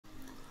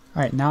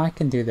Alright, now I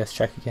can do this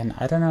check again.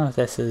 I don't know if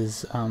this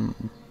is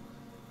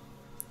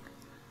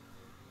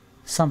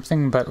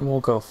something, but we'll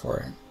go for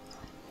it.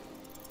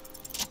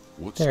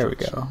 What There we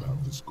strikes you go.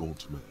 about this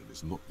gaunt man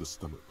is not the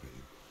stomach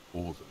pain,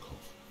 or the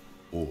cough,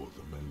 or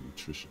the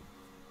malnutrition.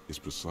 It's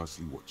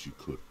precisely what you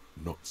could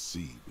not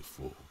see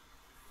before.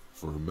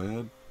 For a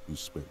man who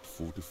spent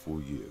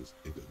 44 years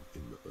hidden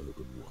in the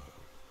urban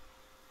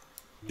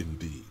wild.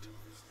 Indeed,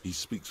 he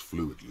speaks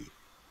fluidly.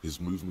 His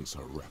movements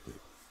are rapid,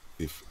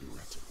 if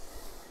erratic.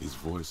 His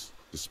voice,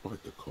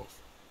 despite the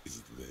cough,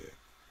 is there.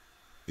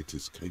 It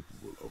is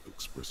capable of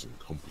expressing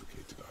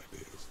complicated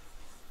ideas.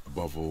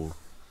 Above all,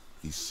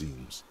 he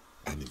seems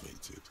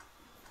animated.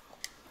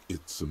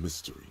 It's a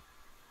mystery.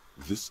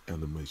 This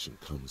animation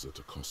comes at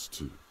a cost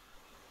too.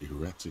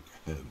 Erratic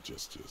hand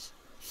gestures,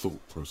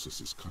 thought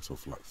processes cut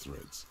off like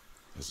threads,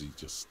 as he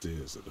just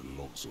stares at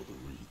the logs or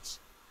the reeds.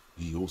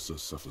 He also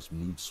suffers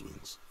mood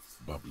swings,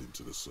 bubbling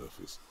to the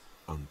surface,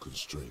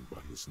 unconstrained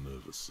by his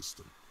nervous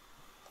system.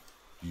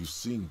 You've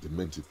seen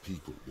demented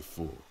people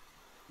before.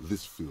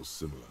 This feels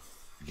similar,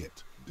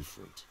 yet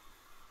different.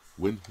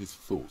 When his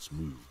thoughts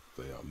move,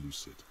 they are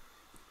lucid,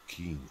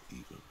 keen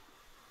even,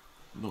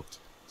 not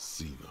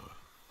senile.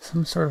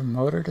 Some sort of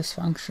motor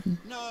dysfunction?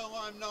 No,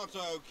 I'm not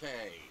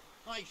okay.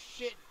 I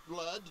shit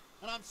blood,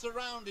 and I'm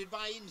surrounded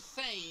by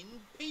insane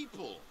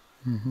people.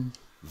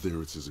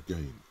 There it is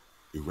again,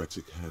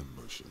 erratic hand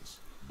motions,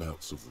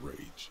 bouts of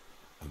rage,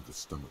 and the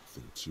stomach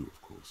thing too,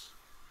 of course.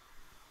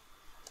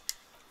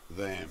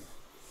 Them.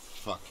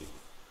 Fucking.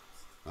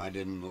 I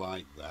didn't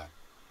like that.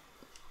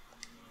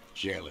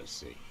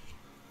 Jealousy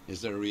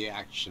is a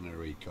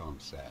reactionary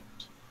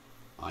concept.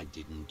 I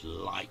didn't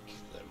like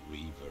the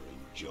Reaver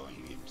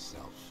enjoying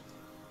himself.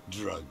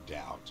 Drugged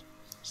out,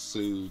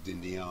 soothed in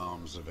the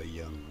arms of a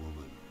young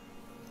woman.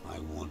 I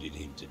wanted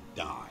him to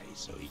die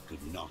so he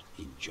could not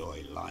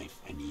enjoy life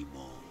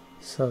anymore.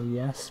 So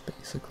yes,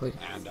 basically.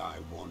 And I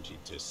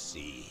wanted to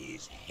see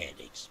his head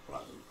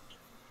explode.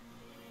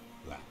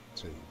 That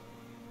too.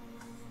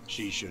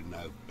 She should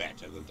know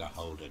better than to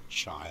hold a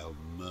child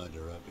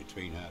murderer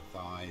between her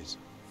thighs.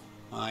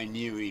 I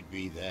knew he'd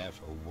be there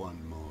for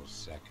one more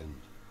second.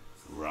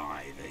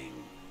 Writhing.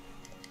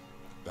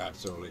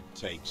 That's all it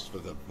takes for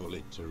the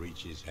bullet to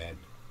reach his head.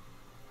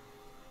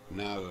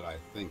 Now that I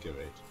think of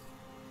it,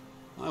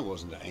 I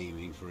wasn't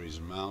aiming for his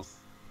mouth.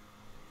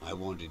 I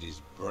wanted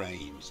his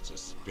brains to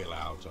spill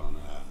out on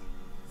her.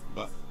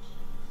 But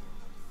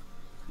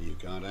you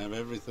can't have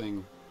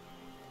everything.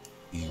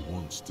 He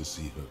wants to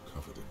see her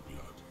covered in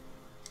blood.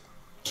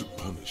 To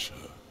punish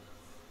her.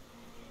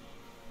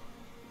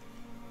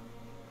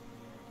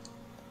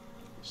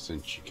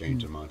 Since she came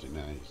to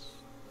Martinez,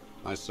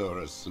 I saw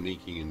her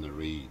sneaking in the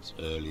reeds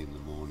early in the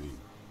morning,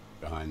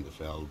 behind the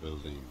Fell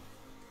building.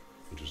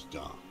 It was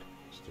dark,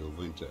 still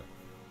winter.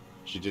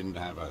 She didn't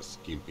have her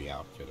skimpy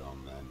outfit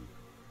on then,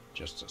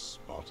 just a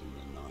spot in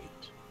the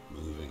night,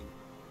 moving.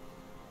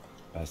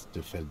 Past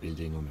the Fell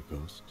building on the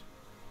coast.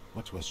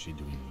 What was she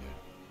doing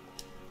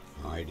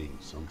there? Hiding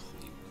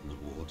something in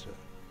the water.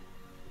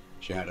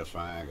 She had a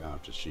fag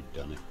after she'd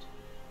done it.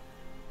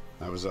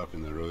 I was up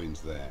in the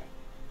ruins there.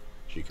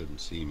 She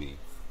couldn't see me,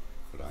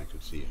 but I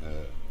could see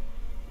her,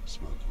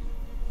 smoking.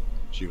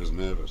 She was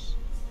nervous,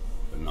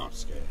 but not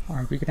scared.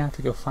 Are we gonna have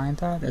to go find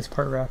that as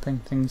part of wrapping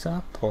things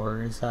up,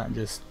 or is that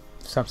just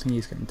something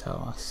he's gonna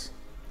tell us?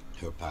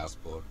 Her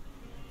passport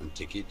and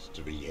tickets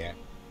to Riet.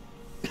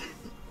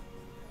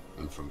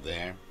 And from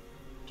there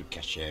to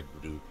Cachet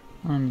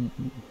Brut.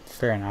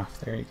 Fair enough,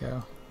 there you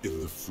go.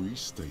 In the free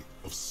state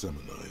of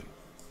Seminine,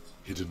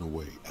 hidden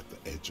away at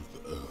the edge of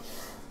the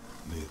earth,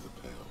 near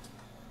the Pale.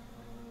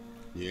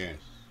 Yes,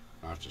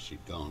 after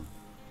she'd gone.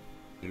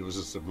 It was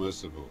a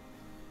submersible.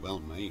 Well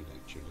made,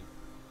 actually.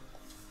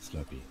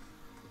 Sloppy.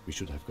 We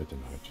should have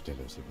gotten her to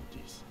tell us about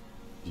this.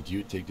 Did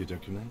you take the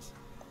documents?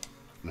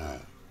 No,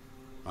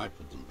 I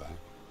put them back.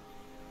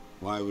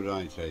 Why would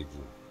I take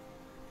them?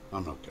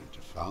 I'm not going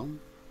to phone.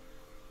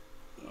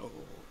 Oh,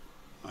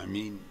 I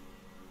mean...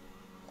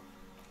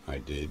 I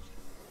did.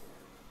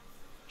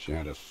 She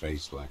had a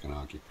face like an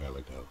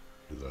archipelago,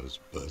 with those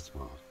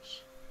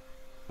birthmarks,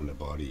 and a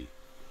body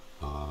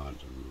hard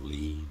and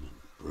lean and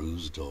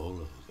bruised all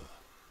over,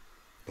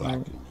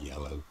 black and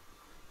yellow.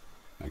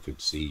 I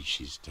could see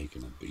she's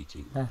taken a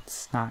beating.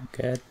 That's not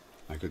good.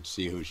 I could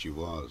see who she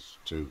was,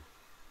 too.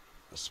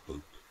 A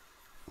spook,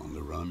 on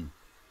the run.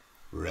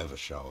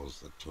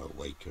 Revachol's the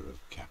cloaca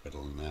of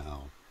capital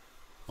now.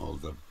 All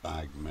the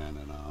bagmen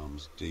and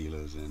arms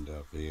dealers end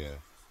up here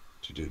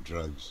to do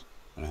drugs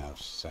and have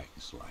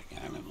sex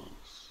like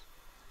animals.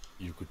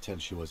 You could tell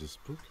she was a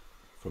spook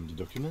from the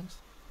documents?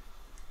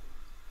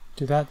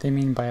 Do that they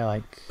mean by,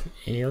 like,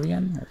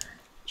 alien, or?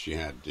 She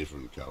had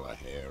different color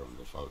hair on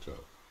the photo,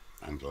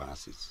 and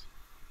glasses.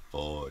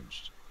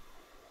 Forged.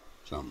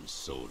 Some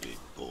sordid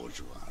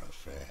bourgeois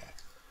affair.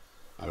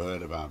 I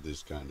heard about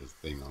this kind of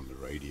thing on the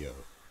radio.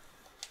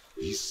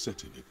 He's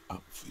setting it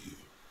up for you.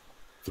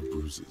 The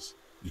bruises.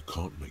 You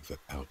can't make that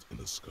out in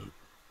a scope.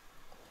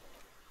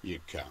 You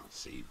can't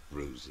see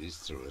bruises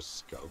through a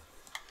scope.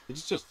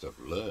 It's just a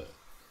blur.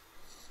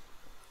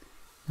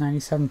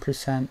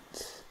 97%,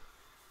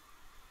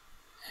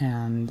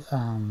 and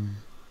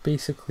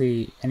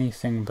basically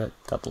anything but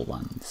double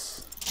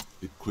ones.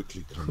 It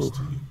quickly comes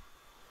to you.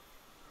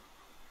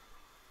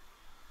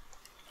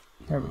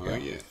 There we go. Oh,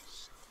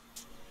 yes.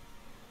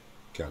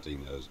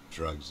 Cutting those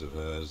drugs of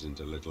hers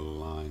into little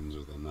lines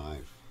with a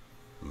knife.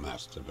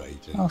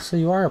 Masturbating. Oh, so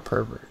you are a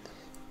pervert.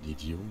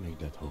 Did you make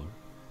that hole?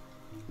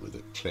 With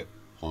a clip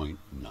point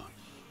knife.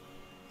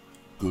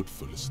 Good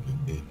for listening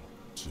in,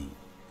 too.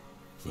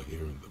 For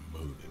hearing the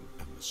moaning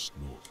and the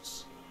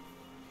snorts.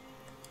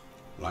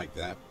 Like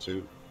that,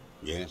 too?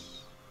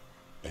 Yes.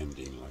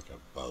 Bending like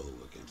a bow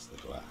against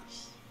the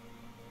glass.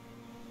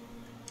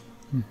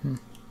 Mm-hmm.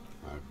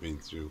 I've been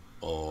through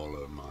all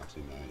of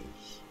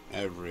Martinez.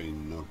 Every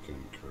nook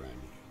and cranny.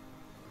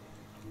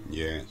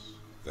 Yes,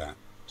 that,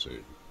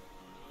 too.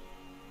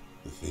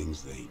 The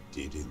things they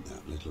did in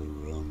that little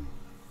room.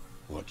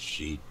 What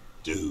she'd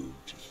do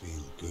to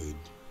feel good.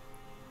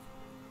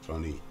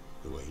 Funny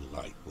the way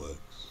light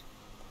works.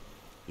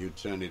 You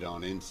turn it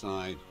on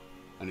inside,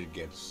 and it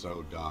gets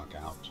so dark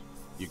out,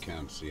 you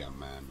can't see a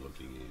man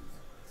looking in.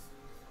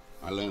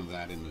 I learned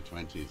that in the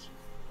 20s,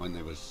 when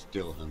they were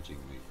still hunting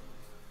me.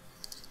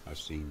 I've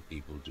seen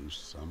people do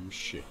some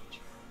shit,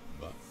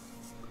 but...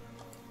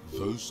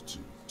 Those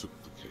two took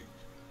the cake.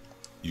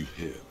 You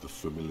hear the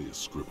familiar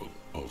scribble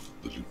of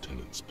the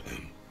lieutenant's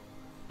pen.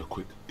 A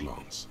quick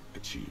glance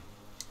at you.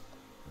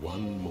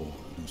 One more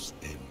loose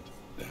end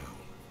down.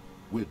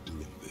 We're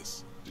doing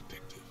this,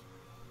 detective.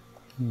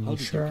 How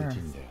did Sure. you get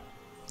in there?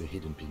 The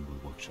hidden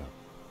pinball workshop.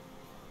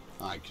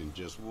 I can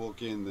just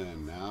walk in there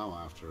now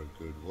after a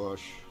good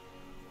wash.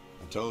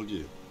 I told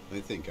you,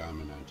 they think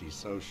I'm an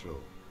antisocial.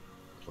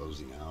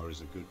 Closing hour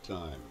is a good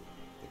time.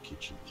 The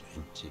kitchen's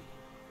empty.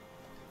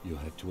 You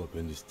had to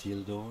open the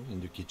steel door in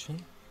the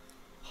kitchen?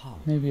 How?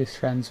 Maybe he's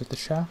friends with the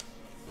chef.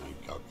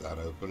 I got that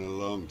open a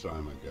long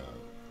time ago.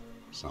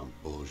 Some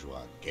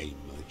bourgeois game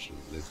merchant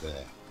lived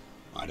there.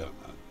 I don't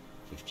know,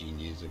 15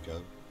 years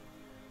ago.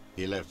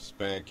 He left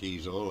spare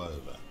keys all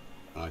over,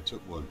 and I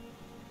took one.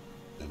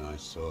 Then I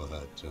saw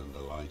her turn the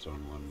light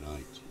on one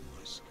night in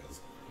my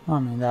scope. I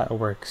mean, that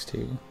works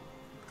too.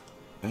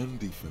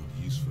 Andy found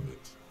use for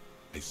it.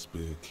 A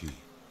spare key,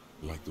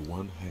 like the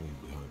one hanging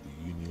behind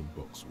the Union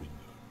Box window.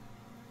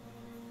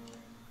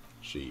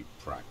 She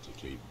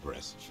practically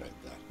breastfed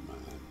that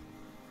man.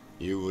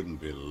 You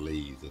wouldn't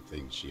believe the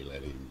things she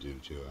let him do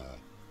to her.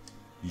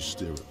 You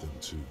stare at them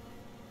too.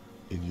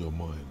 In your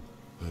mind,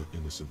 her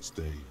innocence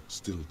day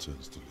still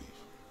turns to leaf.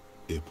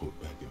 Airport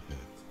bag in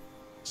hand,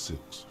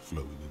 silks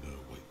flowing in her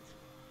wake.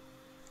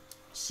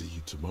 See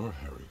you tomorrow,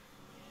 Harry.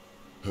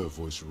 Her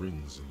voice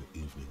rings in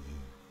the evening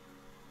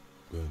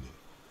air. Burning.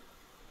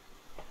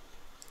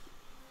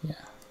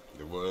 Yeah.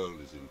 The world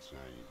is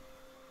insane.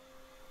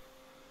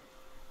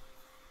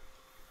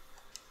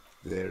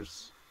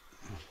 There's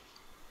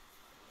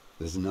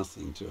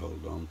nothing to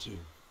hold on to.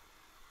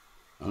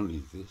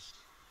 Only this.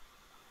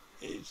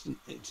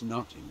 It's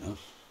not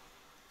enough.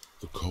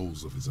 The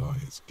coals of his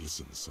eyes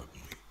glisten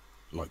suddenly,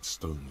 like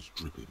stones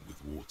dripping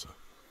with water.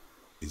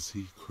 Is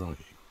he crying?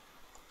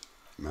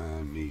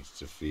 Man needs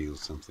to feel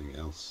something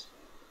else.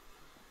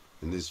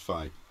 In this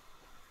fight,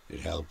 it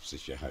helps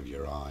if you have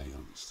your eye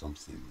on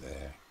something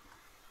there.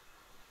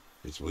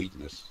 It's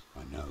weakness,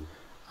 I know.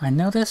 I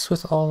noticed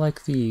with all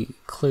like the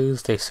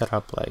clues they set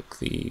up, like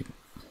the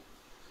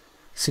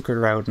secret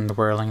route and the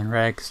whirling and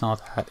rags and all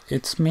that,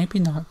 it's maybe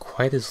not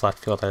quite as left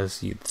field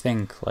as you'd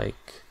think.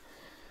 Like,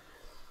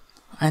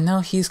 I know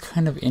he's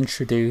kind of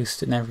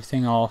introduced and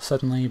everything all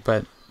suddenly,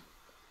 but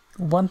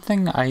one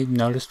thing I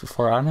noticed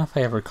before, I don't know if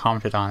I ever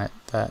commented on it,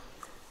 that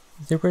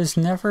there was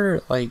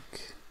never,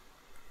 like,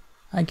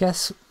 I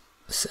guess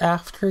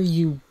after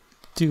you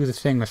do the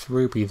thing with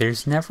Ruby,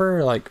 there's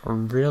never, like,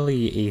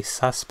 really a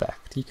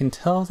suspect. You can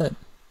tell that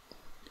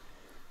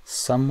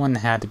someone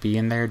had to be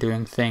in there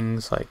doing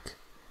things, like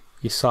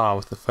you saw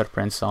with the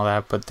footprints and all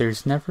that, but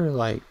there's never,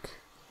 like,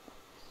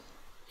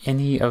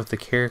 any of the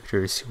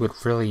characters who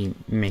would really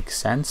make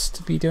sense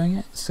to be doing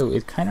it. So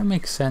it kind of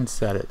makes sense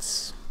that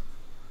it's,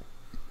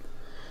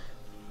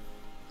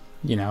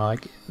 you know,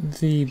 like,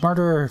 the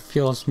murderer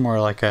feels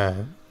more like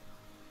a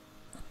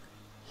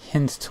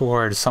hint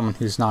towards someone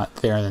who's not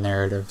there in the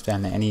narrative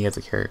than any of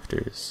the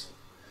characters.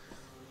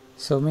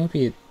 So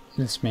maybe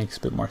this makes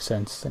a bit more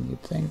sense than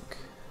you'd think.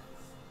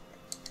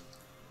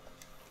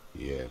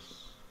 Yes,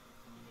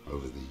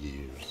 over the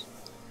years.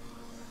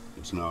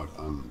 It's not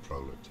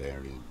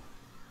unproletarian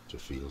to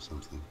feel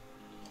something.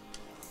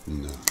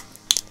 No.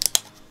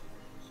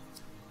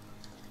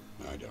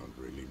 I don't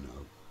really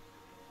know.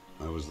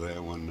 I was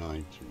there one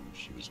night and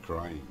she was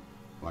crying,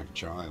 like a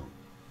child,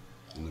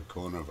 in the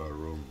corner of her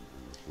room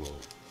on the floor,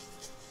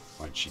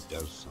 like she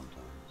does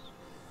sometimes.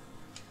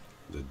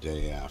 The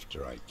day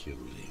after I killed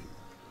him.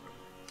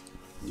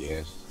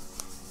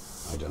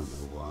 Yes, I don't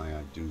know why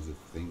I do the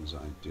things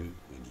I do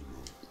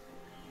anymore.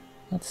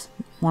 That's,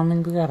 well, I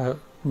mean, we gotta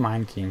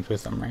mind games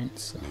with them, right?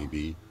 So.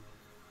 Maybe.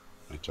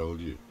 I told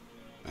you,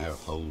 I have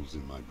holes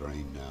in my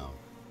brain now.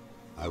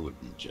 I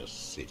wouldn't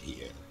just sit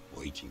here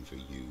waiting for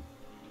you.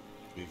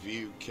 If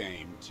you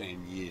came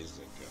 10 years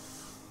ago,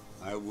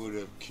 I would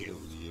have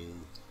killed you.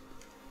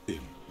 In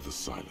the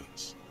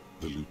silence,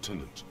 the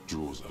lieutenant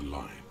draws a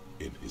line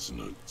in his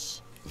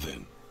notes,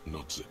 then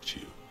nods at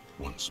you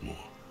once more.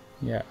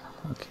 Yeah,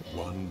 okay.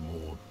 One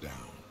more down.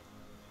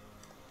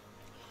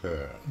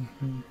 Her.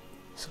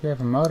 So we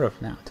have a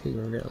motive now too,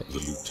 really. The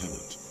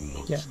lieutenant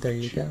nods Yeah, there at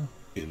you go.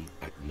 in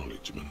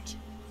acknowledgement.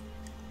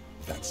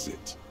 That's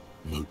it.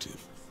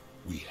 Motive.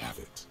 We have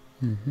it.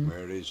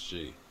 Where is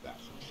she?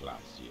 That's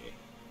classier.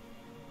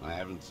 I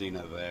haven't seen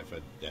her there for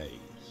days.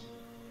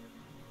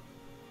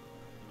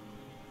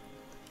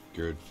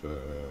 Good for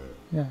her.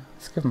 Yeah,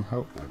 let's give him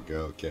hope. That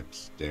girl kept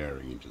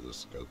staring into the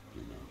scope,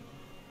 you know.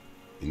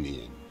 In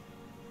the end,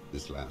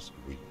 this last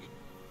week,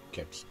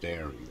 kept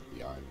staring at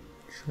the island.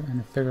 Trying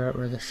to figure out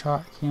where the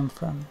shot came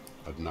from.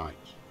 At night,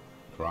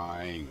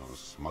 crying or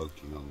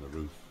smoking on the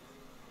roof,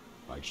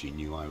 like she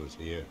knew I was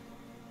here.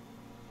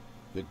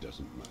 It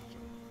doesn't matter.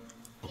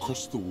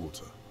 Across the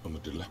water, on a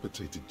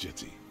dilapidated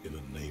jetty in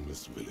a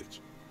nameless village,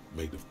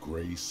 made of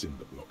grey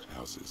cinder block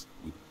houses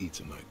with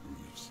Eternite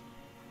roofs,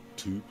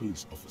 2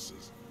 police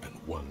officers and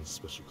 1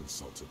 special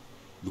consultant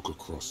look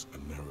across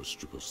a narrow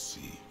strip of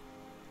sea.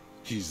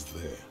 He's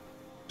there,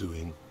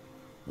 doing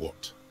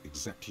what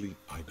exactly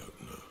I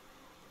don't know.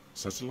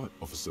 Satellite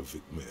Officer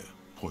Vic Mayer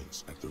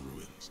points at the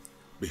ruins.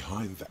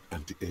 Behind that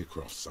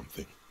anti-aircraft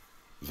something.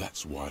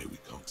 That's why we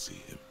can't see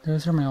him.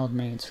 Those are my old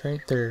mates,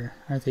 right?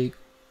 Are they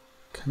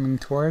coming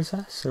towards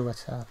us, or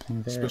what's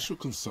happening there? Special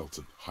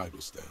Consultant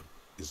Heidelstein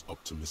is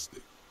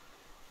optimistic.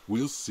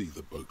 We'll see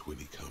the boat when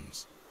he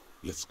comes.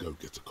 Let's go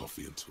get a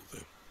coffee until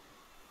then.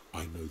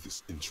 I know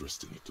this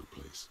interesting little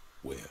place.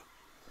 Where?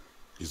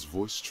 His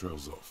voice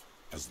trails off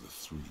as the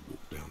 3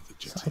 walk down the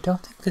jetty. So I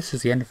don't think this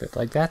is the end of it.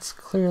 Like, that's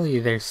clearly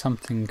there's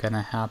something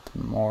gonna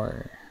happen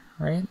more,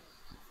 right?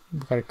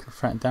 We've got to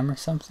confront them or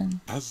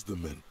something. As the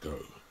men go,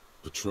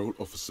 Patrol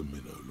Officer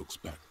Minnow looks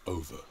back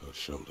over her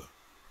shoulder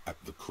at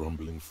the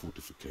crumbling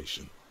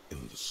fortification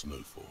in the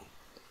snowfall,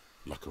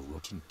 like a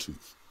rotten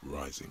tooth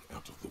rising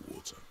out of the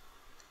water.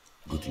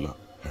 Good luck,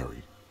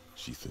 Harry,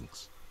 she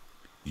thinks.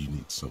 You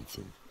need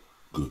something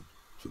good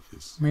for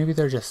this. Maybe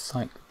they're just,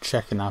 like,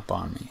 checking up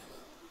on me.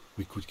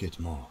 We could get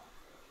more.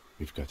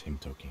 We've got him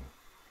talking.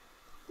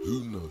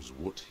 Who knows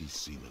what he's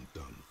seen and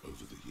done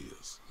over the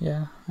years?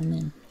 Yeah, I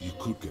mean, You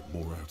could get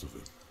more out of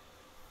him.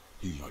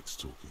 He likes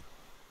talking.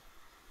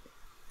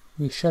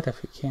 we should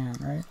if we can,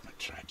 right? A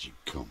tragic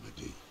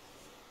comedy.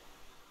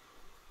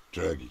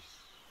 Druggies,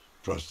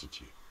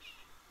 prostitutes,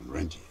 and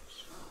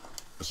rentiers.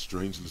 A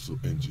strange little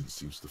engine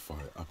seems to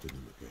fire up in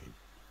him again.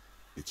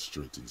 It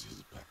straightens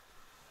his back.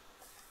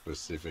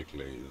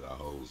 Specifically, the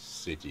whole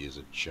city is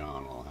a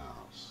charnel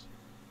house.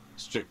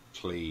 Stripped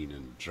clean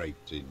and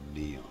draped in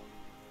neon.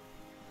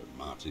 But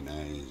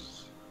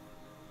Martinez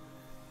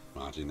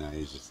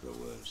is the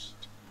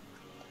worst.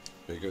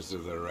 Because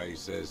of the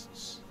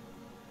racists.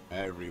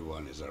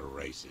 Everyone is a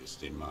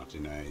racist in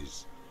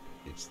Martinez.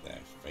 It's their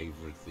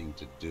favorite thing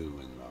to do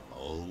in the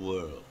whole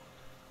world.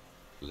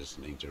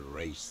 Listening to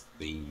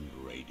race-themed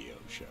radio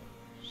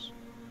shows.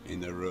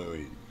 In the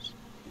ruins,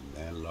 in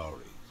their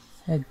lorries.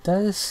 It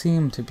does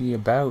seem to be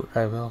about,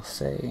 I will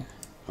say.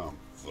 Pump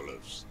full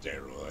of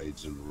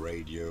steroids and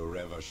Radio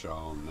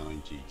Revachol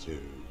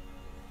 92.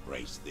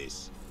 Race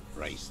this,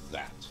 race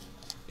that.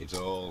 It's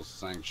all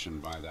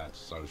sanctioned by that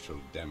Social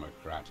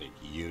Democratic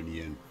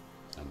Union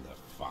and the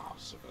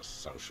farce of a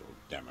Social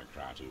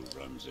Democrat who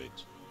runs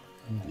it.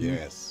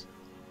 Yes,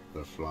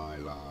 the fly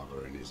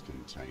larva in his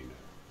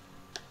container.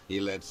 He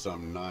let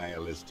some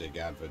nihilistic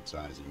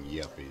advertising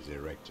yuppies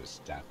erect a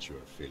statue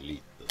of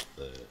Philippe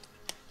III,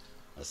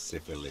 a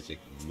syphilitic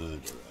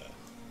murderer,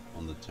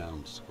 on the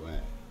town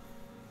square,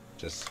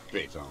 to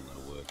spit on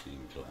the working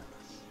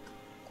class.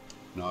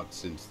 Not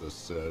since the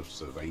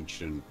serfs of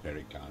ancient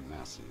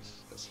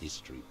Pericarnassus has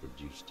history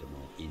produced a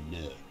more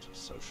inert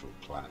social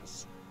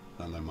class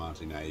than the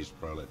Martinez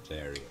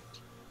proletariat.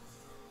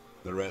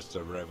 The rest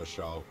of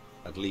Revachol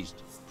at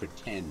least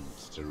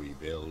pretends to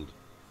rebuild.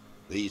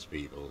 These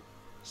people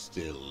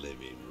still live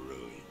in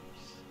ruins.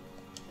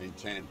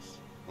 Intense,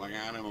 like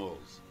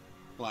animals,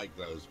 like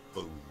those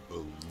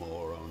boom-boom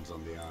morons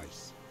on the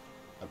ice.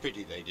 A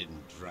pity they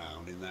didn't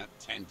drown in that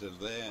tent of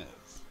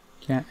theirs.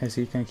 Is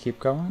he gonna keep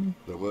going?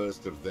 The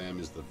worst of them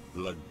is the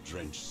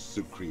blood-drenched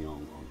Sucrion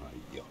on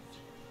her yacht,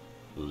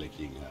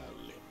 licking her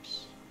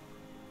lips.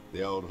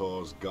 The old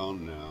whore's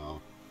gone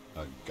now.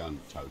 Her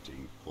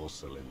gun-toting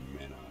porcelain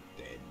men are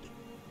dead.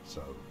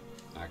 So,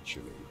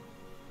 actually,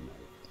 no.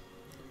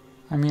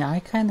 I mean,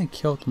 I kinda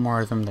killed more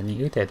of them than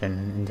you did in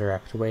an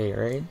indirect way,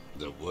 right?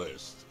 The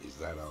worst is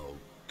that old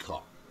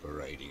cop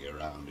parading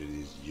around in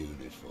his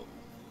uniform,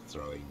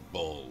 throwing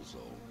balls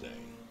all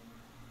day.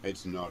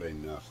 It's not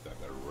enough that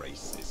the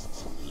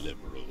racists and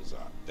liberals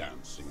are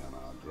dancing on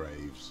our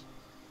graves.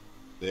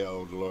 The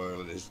old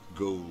loyalist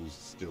ghouls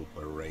still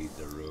parade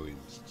the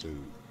ruins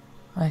too.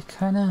 I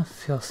kinda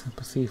feel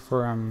sympathy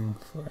for him,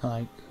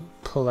 like,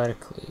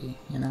 politically,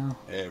 you know?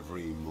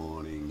 Every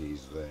morning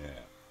he's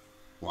there,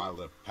 while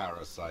the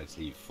parasites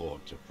he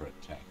fought to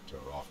protect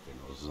are off in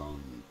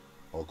Ozon,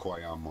 or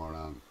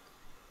Koyamorang,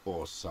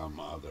 or some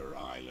other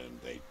island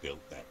they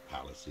built their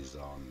palaces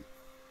on,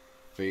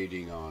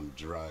 feeding on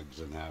drugs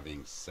and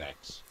having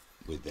sex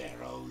with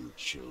their own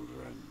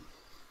children.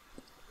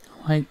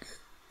 Like,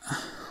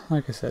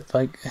 like I said,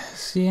 like,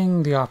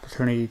 seeing the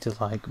opportunity to,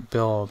 like,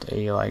 build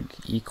a,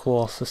 like,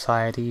 equal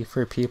society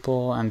for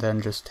people and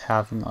then just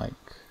having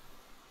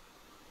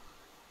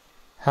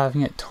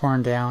it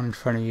torn down in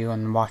front of you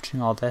and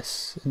watching all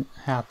this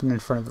happen in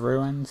front of the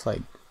ruins,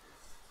 like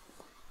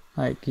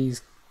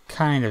he's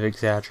kind of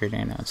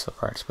exaggerating in some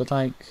parts, but,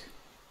 like,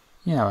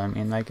 you know what I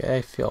mean, like,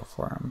 I feel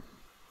for him.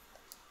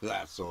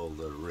 That's all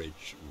the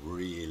rich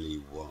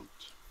really want.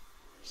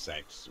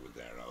 Sex with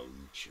their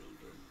own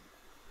children.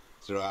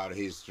 Throughout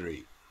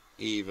history,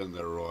 even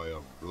the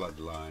royal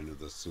bloodline of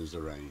the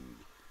suzerain,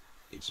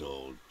 it's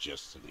all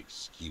just an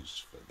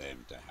excuse for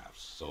them to have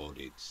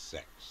sordid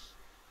sex.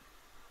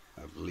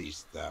 At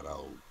least that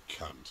old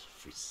cunt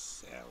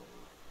Frisell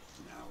is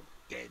now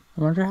dead.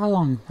 I wonder how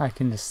long I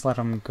can just let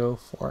him go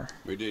for.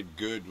 We did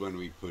good when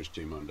we pushed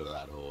him under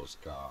that horse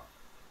car.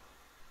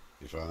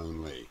 If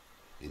only,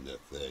 in the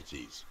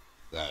 30s,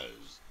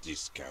 those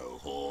disco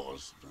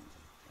whores...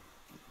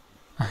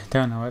 I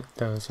don't know what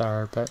those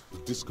are, but... The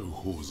disco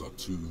whores are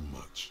too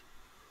much.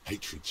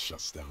 Hatred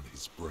shuts down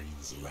his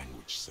brain's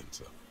language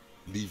center,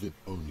 leaving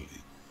only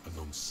a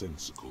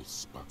nonsensical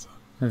sputter.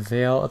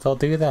 They'll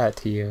do that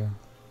to you.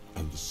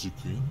 And the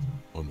Sucrian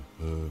on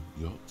her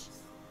yacht?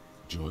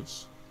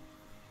 Joyce?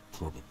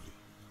 Probably.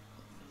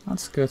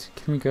 Let's go to,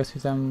 can we go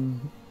through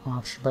them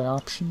option by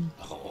option?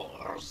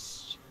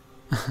 Horse.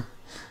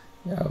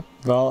 Yeah,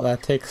 well,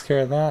 that takes care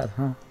of that,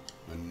 huh?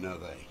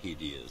 Another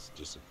hideous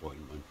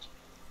disappointment.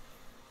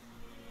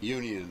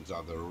 Unions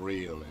are the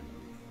real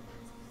enemy.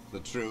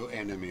 The true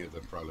enemy of the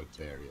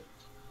proletariat.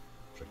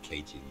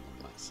 Placating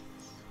the masses.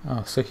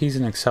 Oh, so he's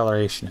an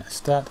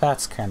accelerationist.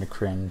 That's kind of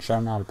cringe.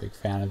 I'm not a big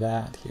fan of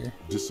that here.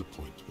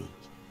 Disappointment.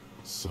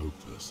 So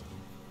personal.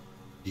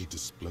 He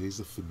displays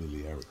a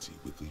familiarity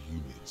with the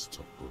Union's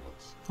top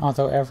brass.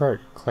 Although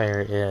Everett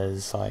Clare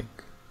is,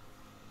 like,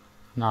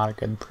 not a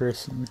good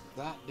person.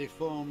 That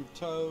deformed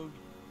toad?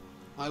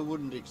 I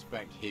wouldn't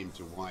expect him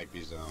to wipe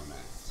his own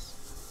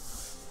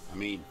ass. I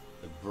mean,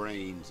 the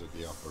brains of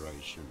the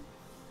operation.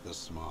 The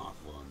smart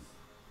one.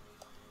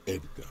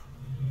 Edgar.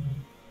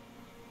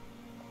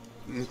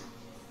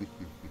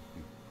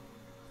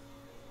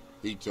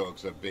 He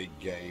talks a big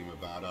game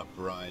about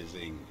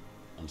uprising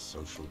and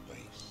social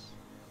base.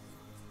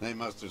 They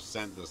must have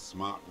sent the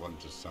smart one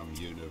to some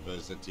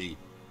university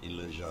in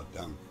Le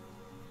Jardin,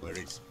 where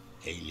it's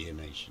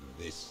alienation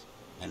this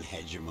and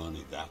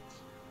hegemony that.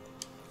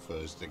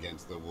 First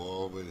against the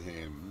wall with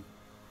him.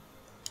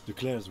 The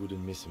Clares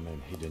wouldn't miss a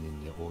man hidden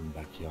in their own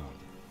backyard.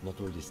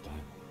 Not all this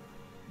time.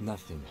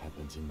 Nothing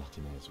happens in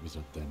Martinez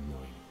without them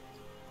knowing.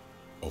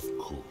 Of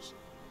course.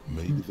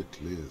 Maybe the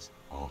Clears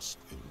asked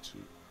him to.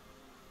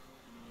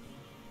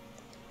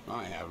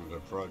 I haven't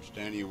approached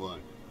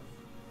anyone.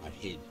 I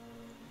hid.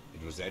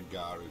 It was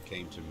Edgar who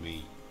came to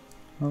me.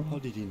 How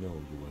did he know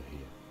you were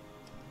here?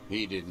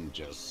 He didn't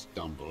just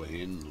stumble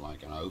in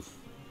like an oaf.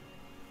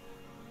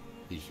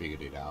 He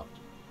figured it out.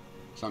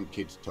 Some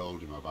kids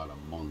told him about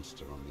a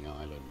monster on the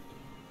island.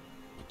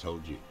 I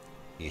told you,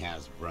 he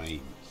has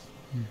brains.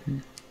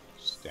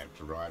 Stepped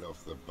right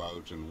off the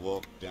boat and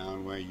walked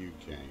down where you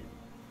came.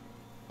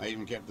 I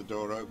even kept the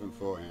door open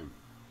for him.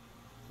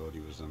 Thought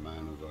he was the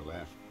man of the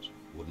left.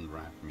 Wouldn't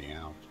rat me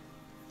out.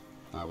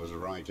 I was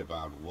right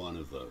about one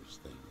of those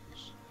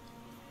things.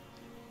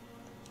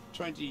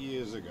 20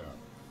 years ago,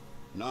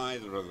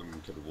 neither of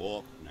them could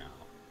walk now,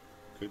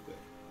 could they?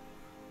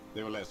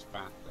 They were less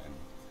fat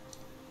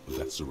then.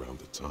 That's around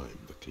the time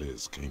the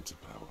Clears came to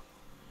power.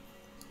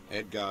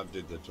 Edgar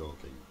did the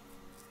talking.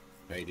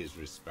 Paid his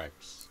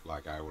respects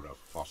like I were a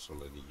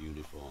fossil in a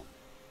uniform.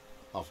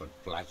 Offered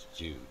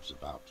platitudes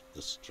about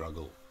the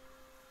struggle.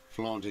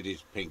 Flaunted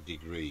his pink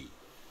degree.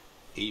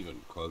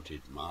 Even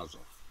quoted Marzoff.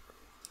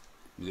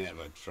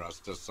 Never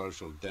trust a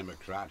social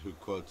democrat who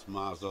quotes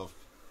Marzoff.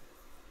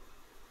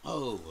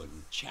 Oh,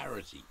 and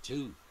charity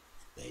too.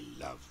 They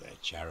love their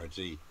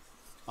charity.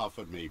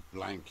 Offered me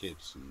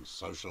blankets and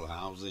social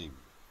housing.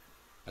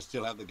 I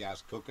still have the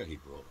gas cooker he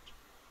brought.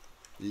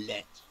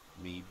 Let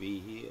me be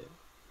here.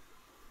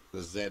 The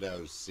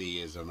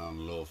ZOC is an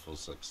unlawful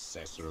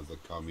successor of the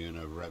Commune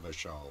of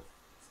Revachol.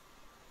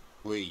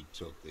 We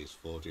took this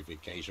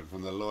fortification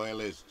from the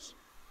Loyalists.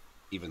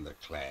 Even the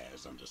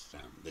Clares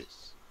understand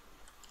this.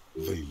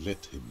 They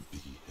let him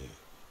be here.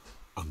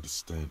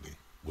 Understanding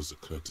was a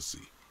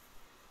courtesy.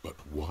 But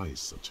why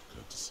such a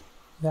courtesy?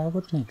 That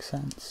would make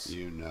sense.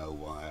 You know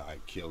why I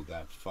killed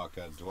that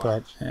fucker,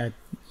 Dwight. But,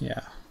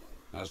 yeah.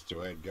 As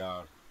to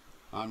Edgar,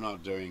 I'm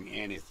not doing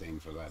anything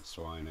for that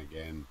swine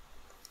again.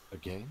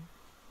 Again?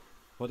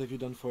 What have you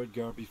done for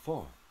Edgar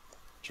before?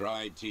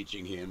 Tried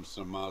teaching him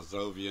some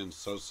Marzovian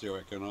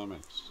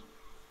socioeconomics.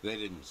 They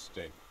didn't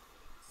stick.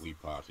 We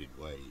parted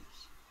ways.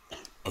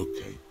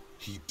 Okay,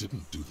 he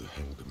didn't do the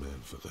hang the man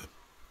for them.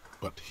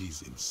 But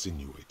he's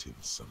insinuating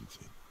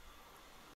something.